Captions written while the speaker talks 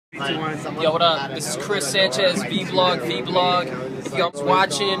Yo, what up? This is Chris Sanchez, Vlog. Y'all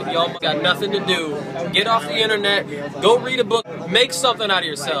watching, y'all got nothing to do. Get off the internet, go read a book, make something out of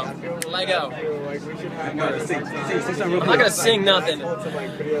yourself. Let go. I'm not gonna sing nothing.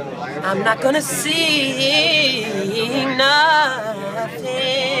 I'm not gonna sing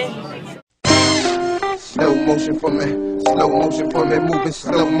nothing. Slow motion for me, moving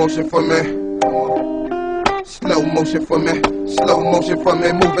slow motion for me. Slow motion for me,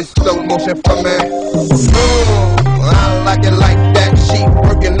 moving slow motion for me. I like it like that, she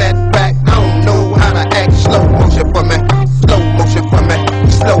working that back. I don't know how to act. Slow motion for me, moving slow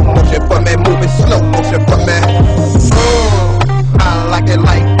motion for me. I like it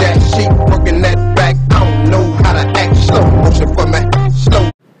like that, she working that back. I don't know how to act. Slow motion for me,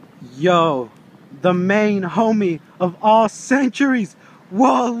 Yo, the main homie of all centuries,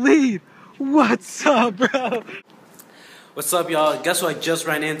 Waleed. What's up, bro? What's up, y'all? Guess what I just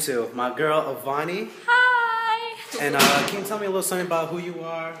ran into? My girl, Avani. Hi! And can you tell me a little something about who you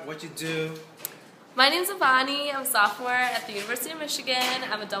are, what you do? My name's Avani. I'm a sophomore at the University of Michigan.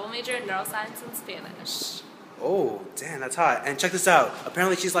 I'm a double major in neuroscience and Spanish. Oh, damn, that's hot. And check this out.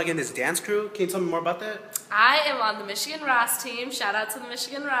 Apparently she's like in this dance crew. Can you tell me more about that? I am on the Michigan Ross team. Shout out to the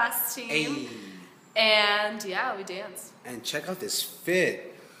Michigan Ross team. Hey. And yeah, we dance. And check out this fit.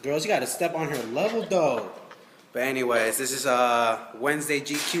 Girls, you gotta step on her level, though. But anyways, this is Wednesday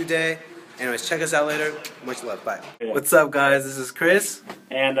GQ day. Anyways, check us out later. Much love. Bye. Yeah. What's up, guys? This is Chris.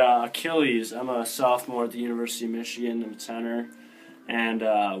 And Achilles. I'm a sophomore at the University of Michigan. I'm a tenor. And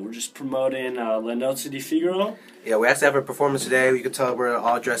we're just promoting La Noche di Figaro. Yeah, we actually have a performance today. You can tell we're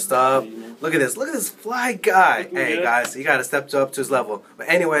all dressed up. Look at this. Look at this fly guy. Hey, guys, you got to step up to his level. But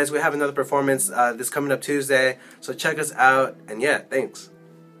anyways, we have another performance this coming up Tuesday. So check us out. And yeah, thanks.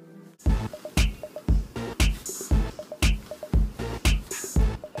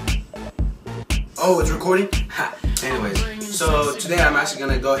 Oh, it's recording? Ha. Anyways, so today I'm actually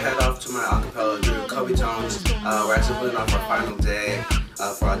going to go head off to my acapella group, Kobe Tones. We're actually putting off our final day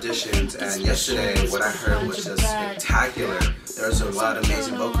for auditions, and yesterday what I heard was just spectacular. There's a lot of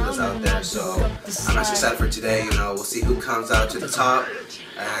amazing vocalists out there, so I'm actually excited for today. You know, we'll see who comes out to the top,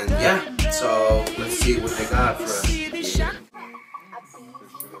 and yeah, so let's see what they got for us.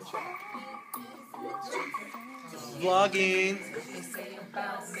 Vlogging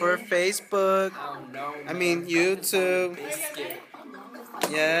for Facebook. I mean YouTube.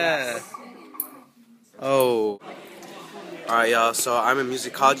 Yeah. Oh. Alright, y'all. So I'm in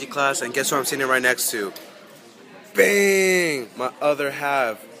musicology class, and guess who I'm sitting right next to? Bang! My other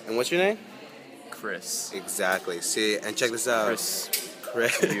half. And what's your name? Chris. Exactly. See, and check this out. Chris.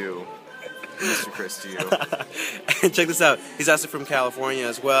 Chris. You. Mr. Chris to you. And check this out. He's actually from California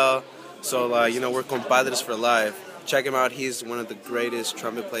as well. So, you know, we're compadres for life. Check him out. He's one of the greatest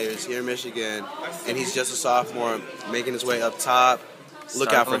trumpet players here in Michigan, and he's just a sophomore, making his way up top.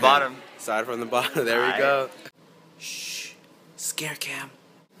 Look out for him. Bottom. Start from the bottom. There we go. Shh. Scare cam.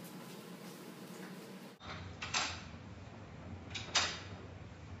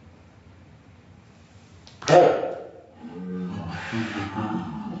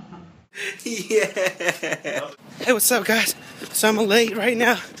 Yeah. Hey, what's up, guys? So I'm late right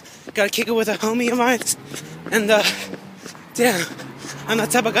now. Gotta kick it with a homie of mine. And, damn, I'm the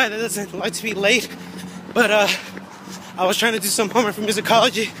type of guy that doesn't like to be late. But, I was trying to do some homework for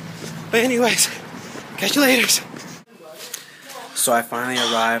musicology. But anyways, catch you later. So I finally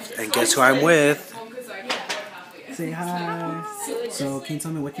arrived, and guess who I'm with? Say hi. So, can you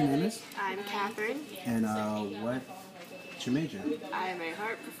tell me what your name is? I'm Catherine. And, what's your major? I'm a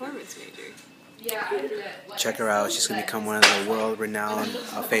harp performance major. Check her out. She's gonna become one of the world-renowned,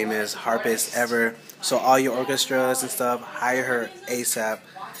 famous harpists ever. So all your orchestras and stuff, hire her ASAP.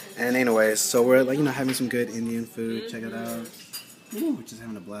 And anyways, so we're like, you know, having some good Indian food. Check it out. Ooh, we're just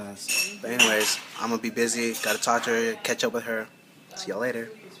having a blast. But anyways, I'm gonna be busy. Gotta talk to her, catch up with her. See y'all later.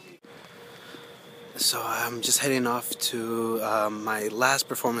 So I'm just heading off to my last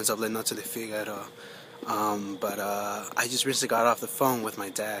performance of La Noche de Figaro. But I just recently got off the phone with my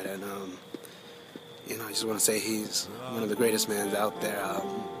dad, and you know, I just want to say he's one of the greatest men out there.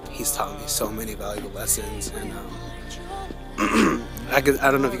 He's taught me so many valuable lessons, and I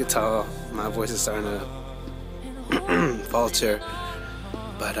don't know if you could tell my voice is starting to falter,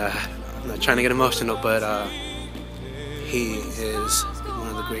 but I'm not trying to get emotional, but he is one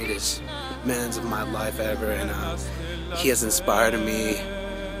of the greatest men of my life ever, and he has inspired me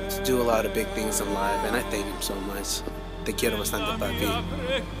to do a lot of big things in life, and I thank him so much. Te quiero bastante, papi.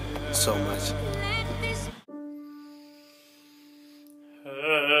 So much.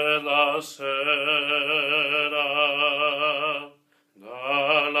 La sera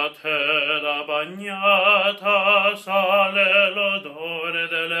dalla bagnata sale l'odore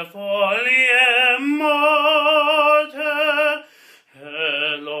delle foglie morte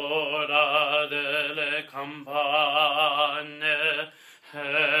e l'ora delle campane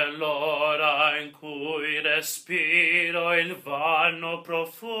è l'ora in cui respiro il vano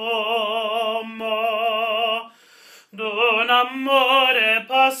profumo d'un amore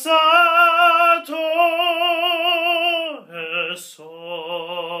passato e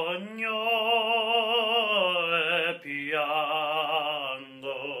sogno e piango.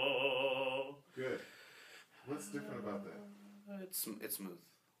 Good. What's different about that? It's smooth.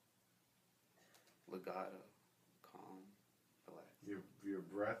 Legato, calm, relaxed. Your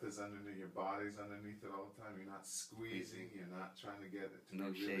breath is underneath, your body's underneath it all the time. You're not squeezing, you're not trying to get it to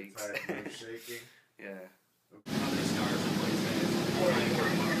No be really shakes. tight, no shaking. Yeah.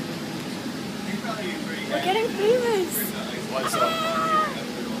 We're getting famous. What's up?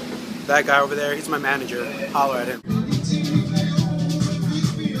 That guy over there, he's my manager. Holler at him.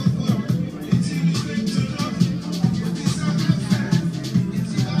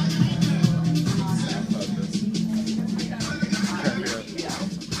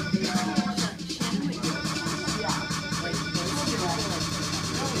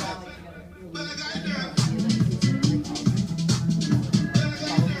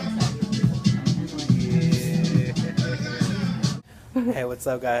 Hey, what's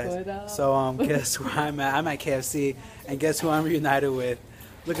up, guys? What up? So, guess where I'm at? I'm at KFC, and guess who I'm reunited with?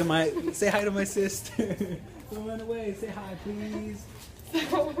 Look at my, say hi to my sister. Don't run away, say hi, please.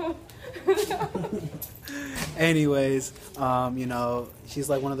 Anyways, you know, she's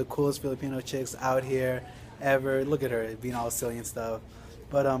like one of the coolest Filipino chicks out here ever. Look at her, being all silly and stuff.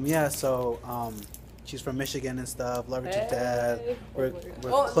 But, yeah, so, she's from Michigan and stuff. Love her to death. We're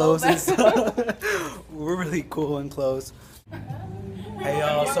close and stuff. We're really cool and close. Hey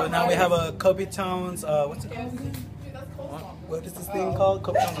y'all, so now we have a Kobe Tones, what's it called? What is this thing called?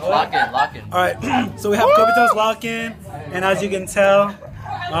 Kobe Tones what? Lock-in. Alright, so we have Kobe Tones Lock-in, and as you can tell,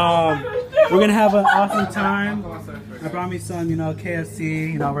 we're gonna have an awesome time. I brought me some, you know,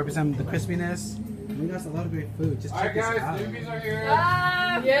 KFC, you know, representing the crispiness. We got a lot of great food, just check this out. Newbies are here.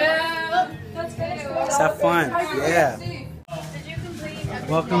 Yeah. That's good. Let's have fun, yeah.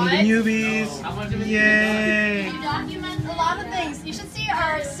 Welcome to newbies. Yay! You document a lot of things. You should see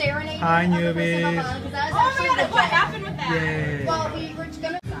our serenade. Hi, newbies. Oh my god, what happened with that? Yay. Well, we were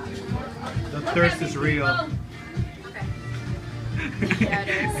gonna. The thirst is real. Okay. Yeah, it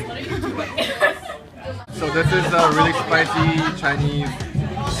is. What are you doing? So this is a really spicy Chinese.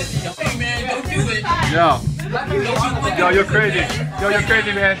 Hey man, don't do it. Yo, you're crazy. Yo, you're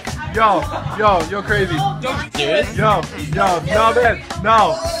crazy, man. Yo, you're crazy. Serious? Yo, no, man,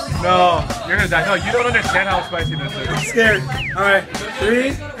 no, you're gonna die. No, you don't understand how spicy this is. I'm scared. All right,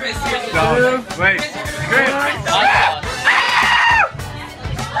 3, 2. Wait, Chris.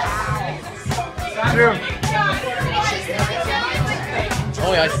 2.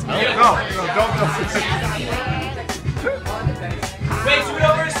 Oh yeah, I smell it. No, don't. Wait, do it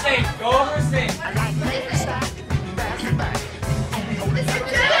over a sink. Go over a sink.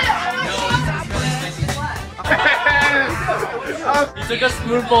 You took a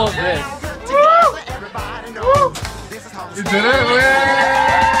spoonful of this. You did it?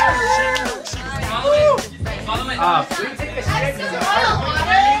 Follow it. Oh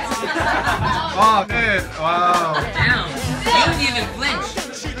Oh, man. Wow. Down. You didn't even